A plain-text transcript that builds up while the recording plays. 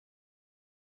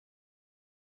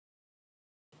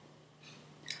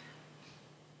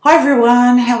Hi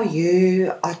everyone, how are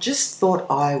you? I just thought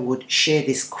I would share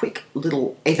this quick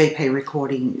little EVP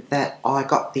recording that I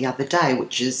got the other day,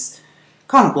 which has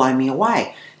kind of blown me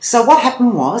away. So what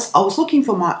happened was I was looking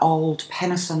for my old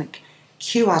Panasonic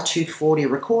QR 240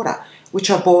 recorder, which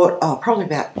I bought probably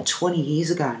about 20 years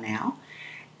ago now.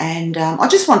 And I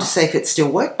just wanted to see if it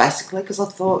still worked, basically, because I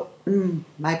thought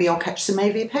maybe I'll catch some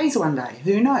EVPs one day,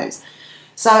 who knows.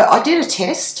 So I did a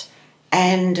test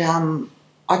and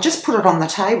I just put it on the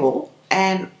table,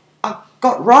 and I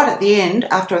got right at the end,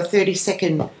 after a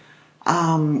 30-second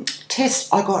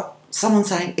test, I got someone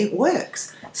saying it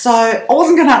works. So I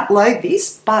wasn't going to upload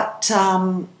this, but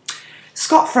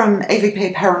Scott from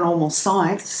EVP Paranormal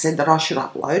Science said that I should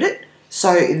upload it.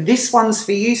 So this one's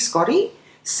for you, Scotty.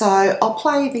 So I'll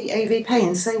play the EVP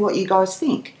and see what you guys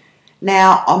think.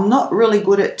 Now, I'm not really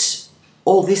good at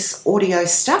all this audio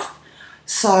stuff,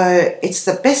 so it's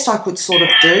the best I could sort of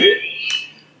do.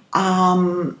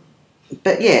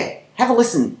 But yeah, have a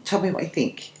listen. Tell me what you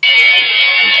think.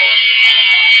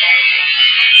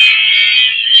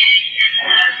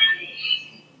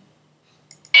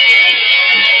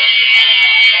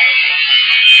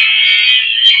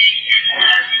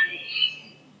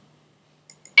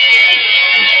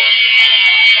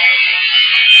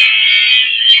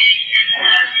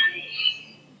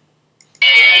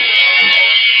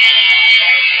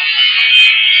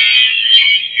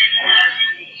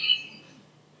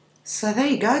 So there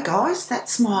you go, guys.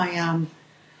 That's my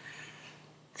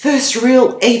first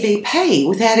real EVP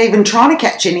without even trying to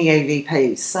catch any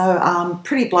EVPs. So I'm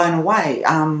pretty blown away.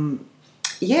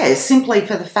 Yeah, simply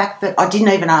for the fact that I didn't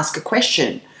even ask a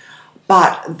question,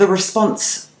 but the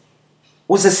response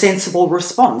was a sensible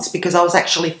response, because I was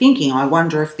actually thinking, I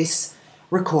wonder if this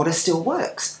recorder still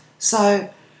works. So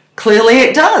clearly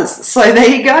it does. So there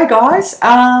you go, guys.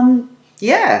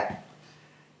 Yeah.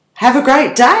 Have a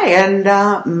great day, and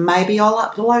maybe I'll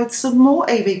upload some more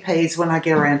EVPs when I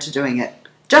get around to doing it.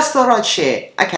 Just thought I'd share. Okay.